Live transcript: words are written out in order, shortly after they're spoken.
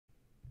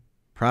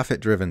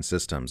Profit-driven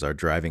systems are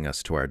driving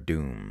us to our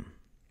doom.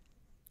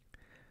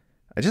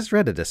 I just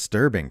read a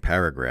disturbing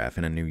paragraph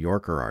in a New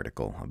Yorker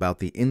article about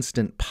the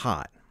Instant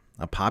Pot,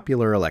 a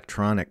popular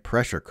electronic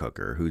pressure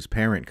cooker whose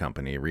parent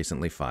company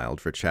recently filed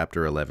for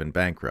Chapter 11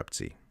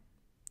 bankruptcy.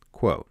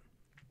 Quote,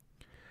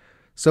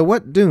 "So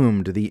what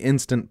doomed the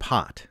Instant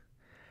Pot?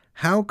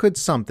 How could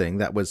something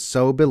that was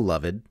so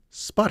beloved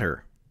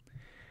sputter?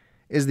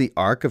 Is the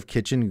arc of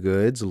kitchen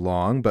goods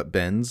long but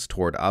bends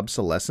toward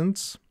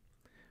obsolescence?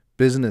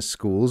 Business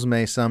schools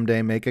may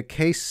someday make a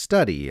case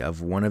study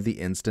of one of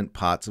the Instant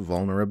Pot's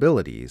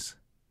vulnerabilities,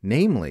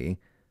 namely,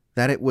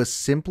 that it was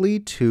simply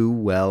too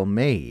well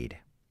made.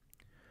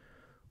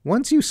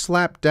 Once you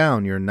slap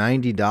down your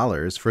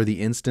 $90 for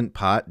the Instant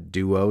Pot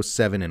Duo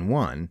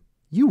 7-in-1,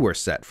 you were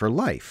set for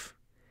life.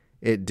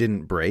 It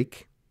didn't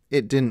break,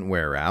 it didn't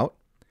wear out,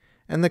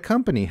 and the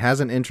company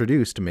hasn't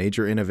introduced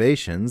major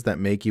innovations that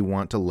make you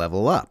want to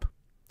level up.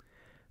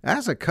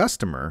 As a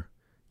customer,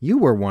 you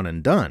were one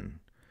and done,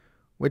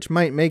 which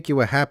might make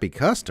you a happy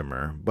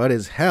customer, but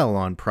is hell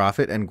on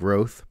profit and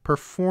growth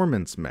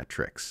performance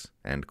metrics."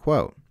 End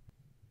quote.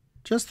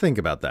 Just think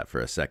about that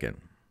for a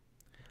second.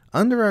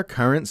 Under our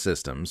current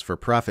systems for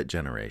profit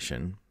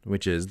generation,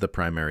 which is the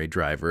primary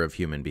driver of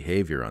human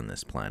behavior on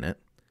this planet,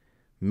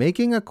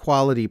 making a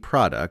quality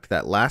product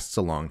that lasts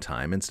a long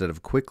time instead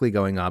of quickly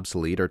going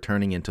obsolete or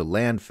turning into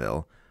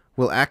landfill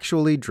will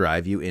actually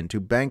drive you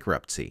into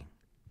bankruptcy.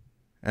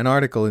 An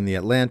article in The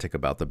Atlantic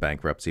about the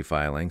bankruptcy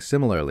filing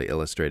similarly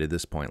illustrated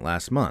this point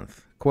last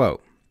month.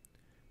 Quote,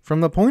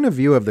 "From the point of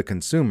view of the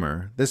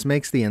consumer, this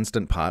makes the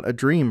Instant Pot a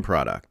dream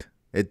product.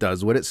 It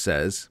does what it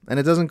says, and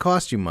it doesn't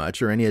cost you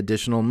much or any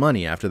additional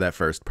money after that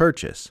first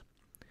purchase.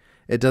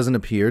 It doesn't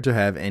appear to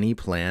have any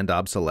planned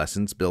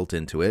obsolescence built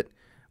into it,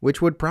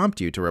 which would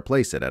prompt you to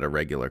replace it at a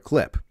regular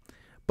clip.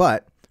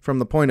 But from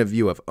the point of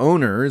view of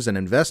owners and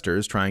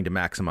investors trying to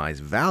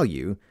maximize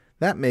value,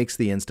 that makes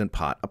the Instant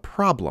Pot a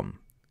problem.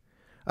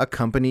 A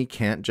company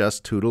can't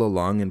just tootle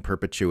along in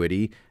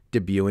perpetuity,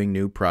 debuting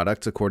new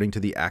products according to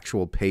the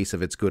actual pace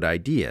of its good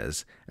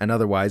ideas, and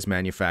otherwise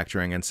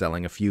manufacturing and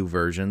selling a few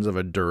versions of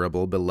a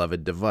durable,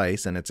 beloved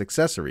device and its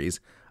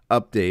accessories,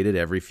 updated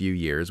every few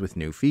years with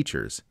new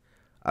features.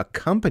 A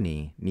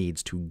company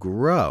needs to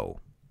grow."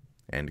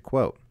 End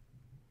quote.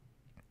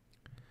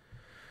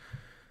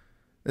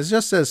 This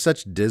just says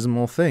such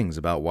dismal things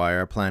about why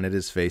our planet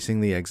is facing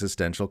the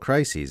existential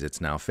crises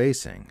it's now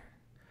facing.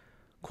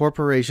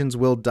 Corporations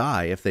will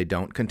die if they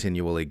don't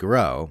continually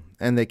grow,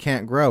 and they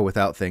can't grow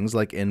without things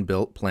like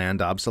inbuilt planned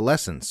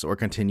obsolescence or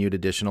continued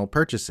additional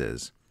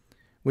purchases,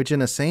 which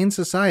in a sane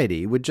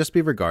society would just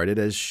be regarded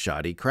as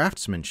shoddy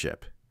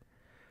craftsmanship.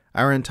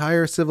 Our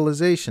entire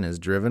civilization is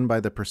driven by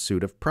the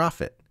pursuit of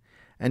profit,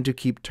 and to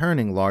keep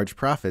turning large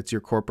profits, your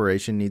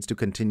corporation needs to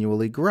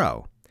continually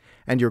grow.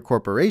 And your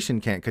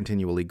corporation can't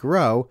continually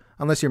grow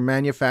unless you're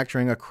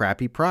manufacturing a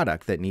crappy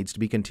product that needs to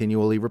be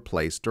continually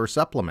replaced or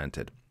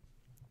supplemented.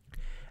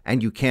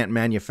 And you can't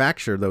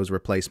manufacture those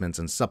replacements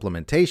and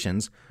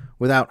supplementations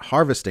without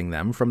harvesting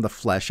them from the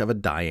flesh of a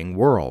dying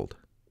world.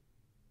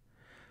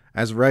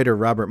 As writer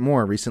Robert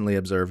Moore recently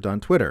observed on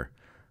Twitter,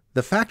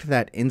 the fact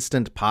that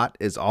Instant Pot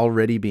is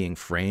already being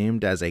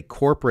framed as a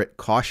corporate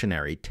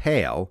cautionary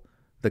tale,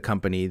 the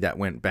company that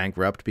went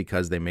bankrupt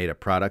because they made a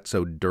product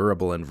so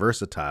durable and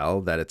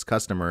versatile that its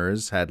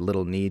customers had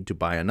little need to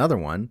buy another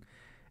one,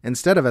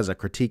 instead of as a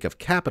critique of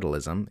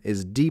capitalism,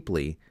 is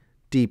deeply,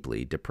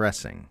 deeply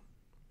depressing.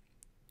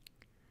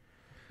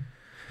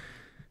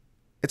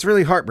 It's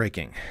really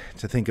heartbreaking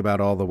to think about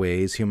all the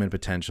ways human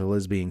potential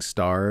is being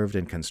starved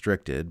and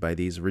constricted by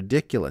these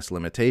ridiculous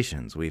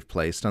limitations we've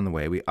placed on the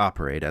way we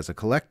operate as a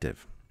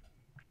collective.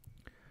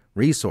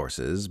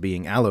 Resources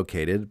being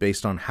allocated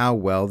based on how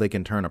well they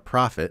can turn a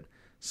profit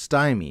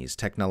stymies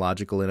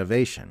technological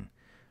innovation,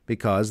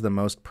 because the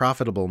most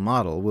profitable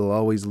model will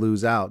always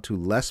lose out to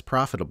less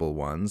profitable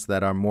ones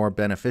that are more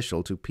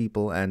beneficial to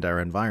people and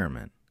our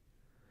environment.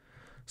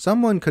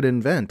 Someone could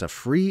invent a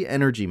free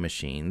energy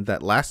machine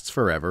that lasts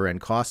forever and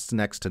costs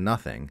next to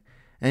nothing,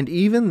 and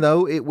even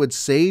though it would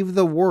save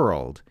the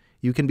world,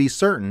 you can be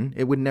certain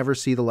it would never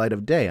see the light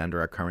of day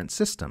under our current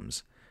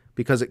systems,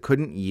 because it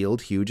couldn't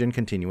yield huge and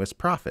continuous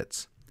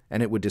profits,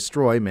 and it would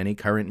destroy many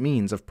current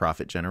means of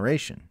profit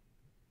generation.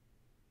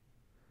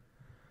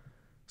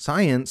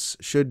 Science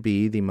should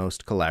be the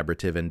most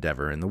collaborative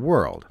endeavor in the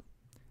world.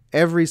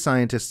 Every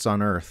scientist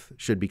on Earth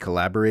should be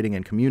collaborating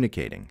and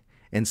communicating.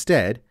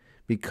 Instead,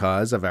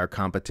 because of our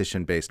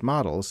competition-based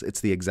models,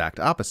 it's the exact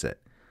opposite.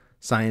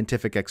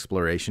 Scientific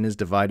exploration is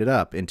divided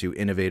up into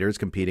innovators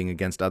competing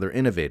against other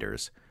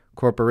innovators,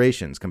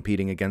 corporations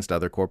competing against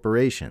other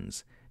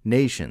corporations,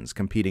 nations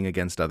competing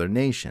against other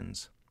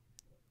nations.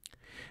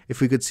 If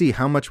we could see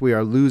how much we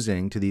are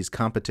losing to these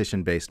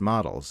competition-based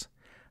models,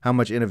 how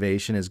much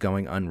innovation is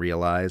going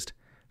unrealized,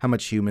 how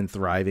much human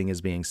thriving is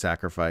being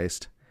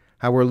sacrificed,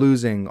 how we're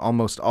losing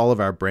almost all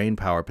of our brain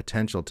power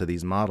potential to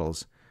these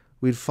models,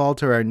 we'd fall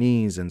to our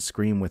knees and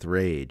scream with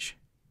rage.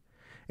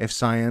 If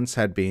science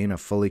had been a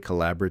fully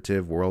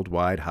collaborative,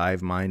 worldwide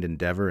hive mind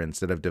endeavor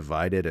instead of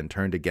divided and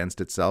turned against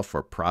itself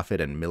for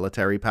profit and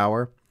military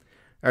power,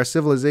 our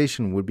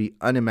civilization would be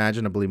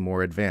unimaginably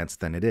more advanced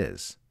than it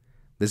is.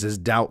 This is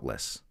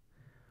doubtless.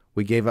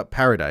 We gave up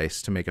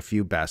paradise to make a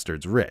few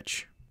bastards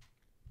rich.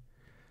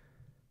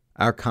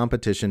 Our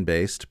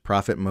competition-based,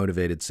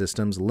 profit-motivated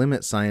systems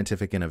limit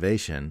scientific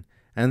innovation,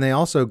 and they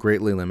also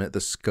greatly limit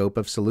the scope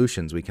of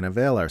solutions we can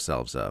avail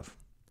ourselves of.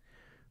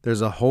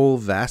 There's a whole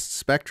vast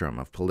spectrum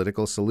of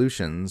political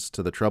solutions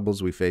to the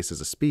troubles we face as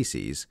a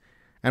species,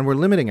 and we're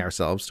limiting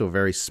ourselves to a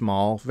very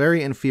small,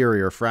 very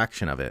inferior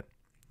fraction of it.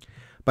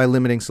 By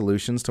limiting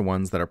solutions to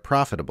ones that are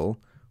profitable,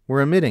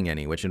 we're omitting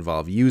any which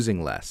involve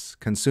using less,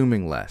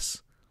 consuming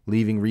less,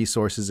 leaving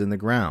resources in the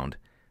ground,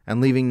 and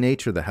leaving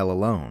nature the hell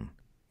alone.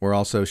 We're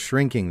also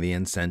shrinking the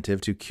incentive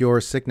to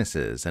cure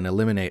sicknesses and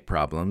eliminate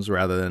problems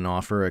rather than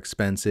offer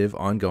expensive,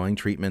 ongoing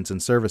treatments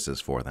and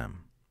services for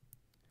them.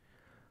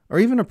 Or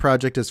even a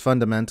project as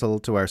fundamental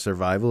to our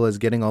survival as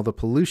getting all the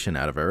pollution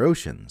out of our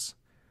oceans.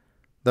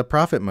 The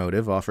profit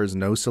motive offers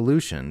no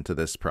solution to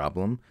this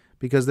problem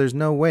because there's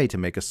no way to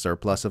make a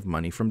surplus of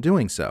money from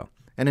doing so,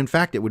 and in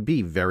fact it would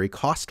be very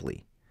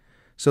costly.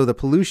 So the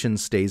pollution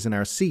stays in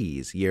our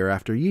seas year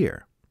after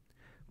year.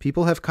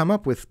 People have come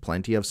up with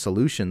plenty of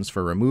solutions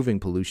for removing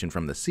pollution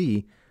from the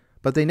sea,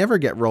 but they never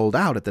get rolled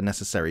out at the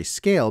necessary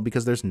scale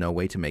because there's no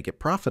way to make it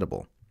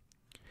profitable.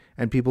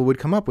 And people would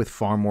come up with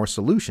far more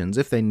solutions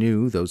if they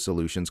knew those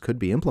solutions could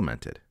be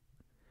implemented.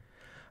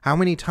 How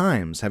many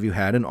times have you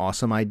had an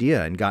awesome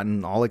idea and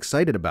gotten all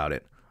excited about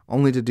it,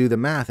 only to do the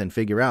math and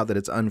figure out that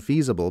it's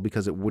unfeasible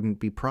because it wouldn't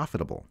be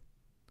profitable?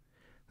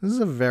 This is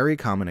a very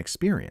common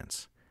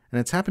experience, and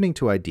it's happening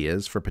to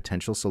ideas for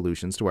potential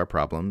solutions to our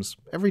problems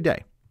every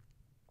day.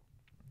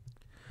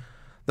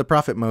 The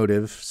profit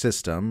motive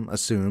system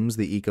assumes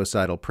the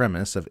ecocidal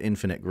premise of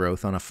infinite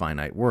growth on a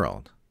finite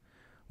world.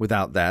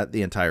 Without that,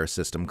 the entire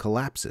system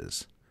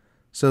collapses.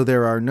 So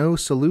there are no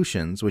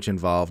solutions which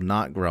involve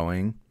not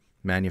growing,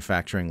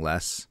 manufacturing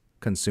less,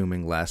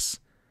 consuming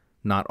less,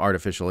 not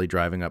artificially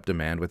driving up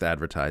demand with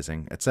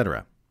advertising,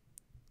 etc.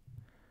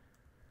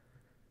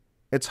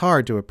 It's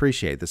hard to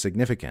appreciate the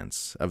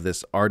significance of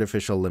this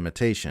artificial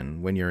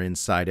limitation when you're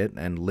inside it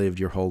and lived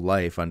your whole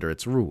life under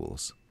its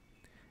rules.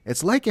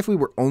 It's like if we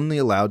were only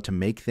allowed to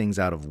make things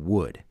out of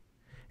wood.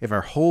 If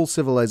our whole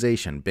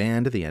civilization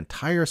banned the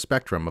entire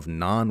spectrum of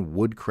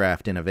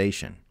non-woodcraft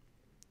innovation.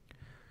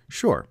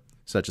 Sure,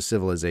 such a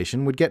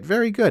civilization would get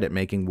very good at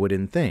making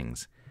wooden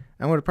things,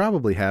 and would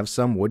probably have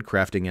some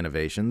woodcrafting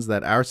innovations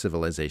that our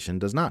civilization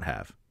does not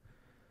have.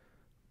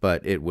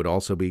 But it would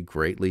also be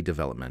greatly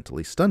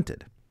developmentally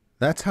stunted.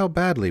 That's how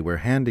badly we're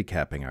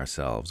handicapping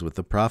ourselves with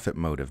the profit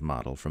motive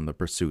model from the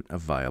pursuit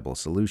of viable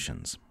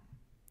solutions.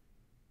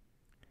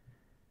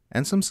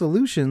 And some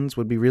solutions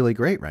would be really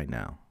great right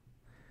now.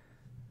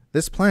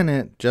 This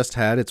planet just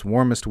had its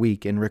warmest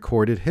week in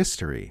recorded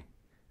history,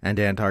 and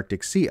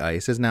Antarctic sea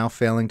ice is now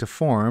failing to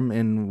form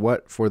in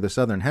what, for the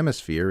southern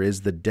hemisphere,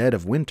 is the dead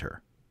of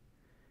winter.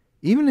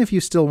 Even if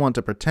you still want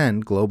to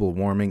pretend global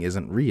warming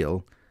isn't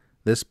real,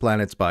 this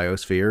planet's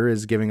biosphere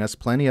is giving us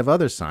plenty of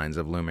other signs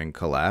of looming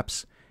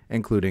collapse,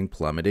 including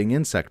plummeting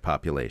insect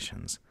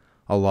populations,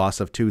 a loss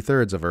of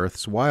 2/3 of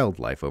Earth's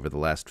wildlife over the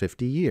last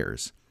 50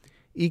 years,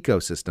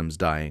 ecosystems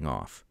dying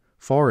off,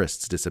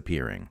 forests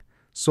disappearing,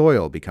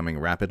 soil becoming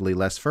rapidly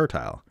less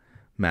fertile,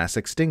 mass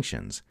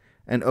extinctions,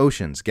 and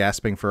oceans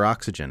gasping for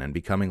oxygen and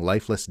becoming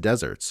lifeless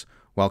deserts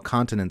while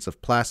continents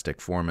of plastic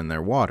form in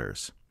their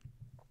waters.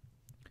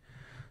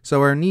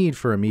 So our need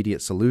for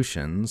immediate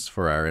solutions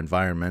for our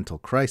environmental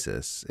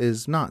crisis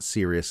is not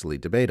seriously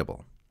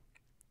debatable.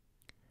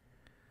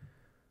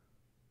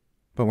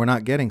 But we're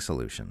not getting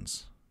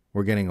solutions.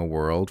 We're getting a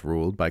world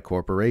ruled by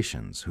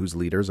corporations whose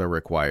leaders are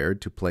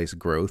required to place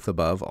growth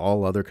above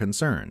all other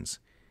concerns,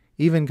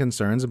 even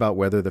concerns about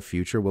whether the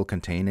future will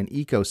contain an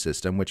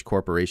ecosystem which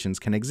corporations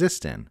can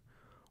exist in,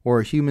 or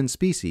a human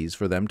species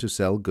for them to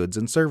sell goods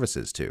and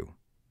services to.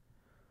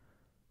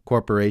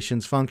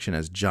 Corporations function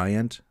as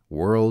giant,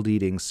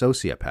 world-eating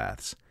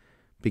sociopaths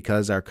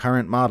because our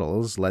current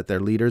models let their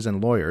leaders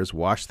and lawyers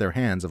wash their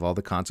hands of all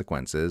the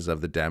consequences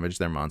of the damage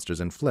their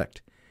monsters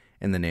inflict,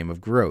 in the name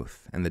of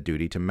growth and the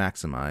duty to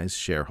maximize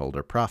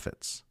shareholder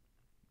profits.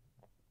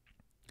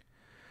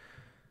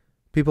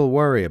 People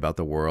worry about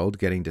the world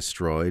getting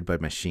destroyed by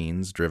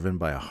machines driven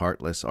by a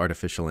heartless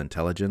artificial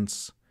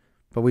intelligence,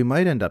 but we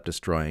might end up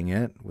destroying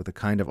it with a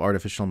kind of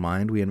artificial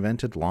mind we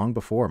invented long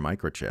before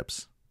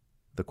microchips,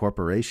 the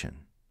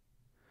corporation.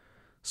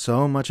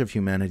 So much of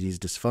humanity's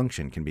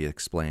dysfunction can be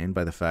explained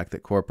by the fact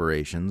that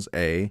corporations,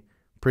 A,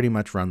 pretty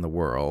much run the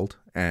world,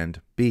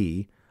 and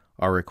B,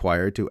 are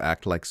required to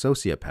act like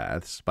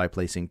sociopaths by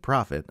placing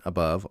profit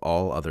above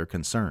all other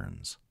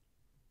concerns.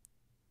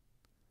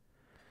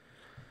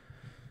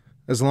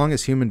 As long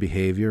as human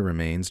behavior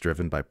remains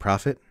driven by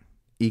profit,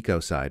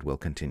 ecocide will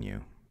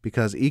continue,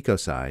 because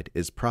ecocide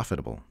is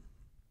profitable.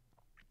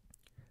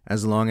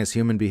 As long as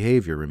human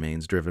behavior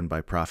remains driven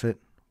by profit,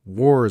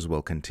 wars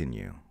will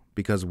continue,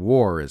 because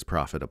war is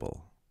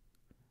profitable.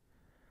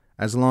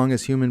 As long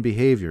as human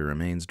behavior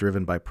remains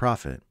driven by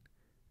profit,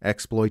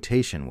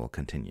 exploitation will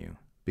continue,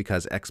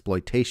 because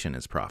exploitation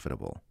is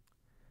profitable.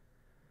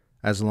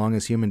 As long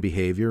as human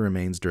behavior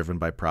remains driven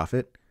by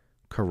profit,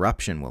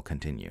 corruption will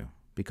continue,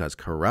 because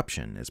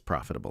corruption is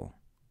profitable.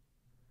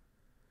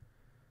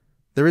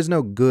 There is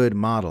no good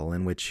model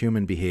in which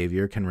human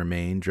behavior can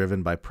remain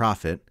driven by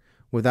profit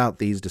without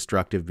these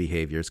destructive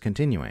behaviors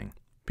continuing,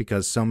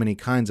 because so many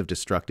kinds of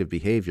destructive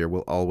behavior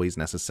will always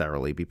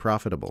necessarily be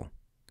profitable.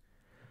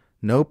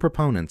 No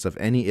proponents of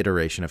any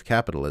iteration of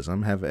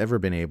capitalism have ever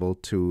been able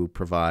to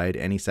provide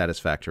any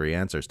satisfactory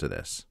answers to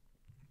this.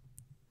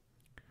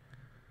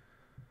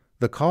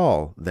 The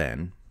call,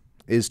 then,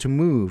 is to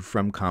move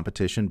from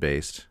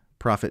competition-based,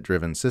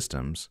 profit-driven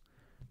systems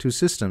to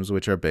systems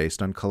which are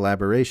based on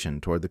collaboration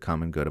toward the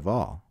common good of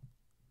all.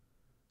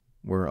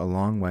 We're a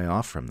long way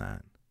off from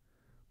that,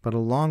 but a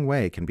long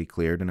way can be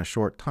cleared in a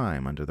short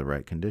time under the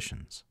right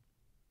conditions.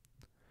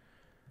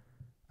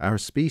 Our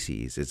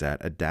species is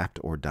at adapt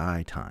or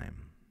die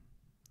time,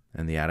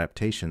 and the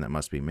adaptation that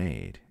must be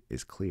made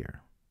is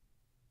clear.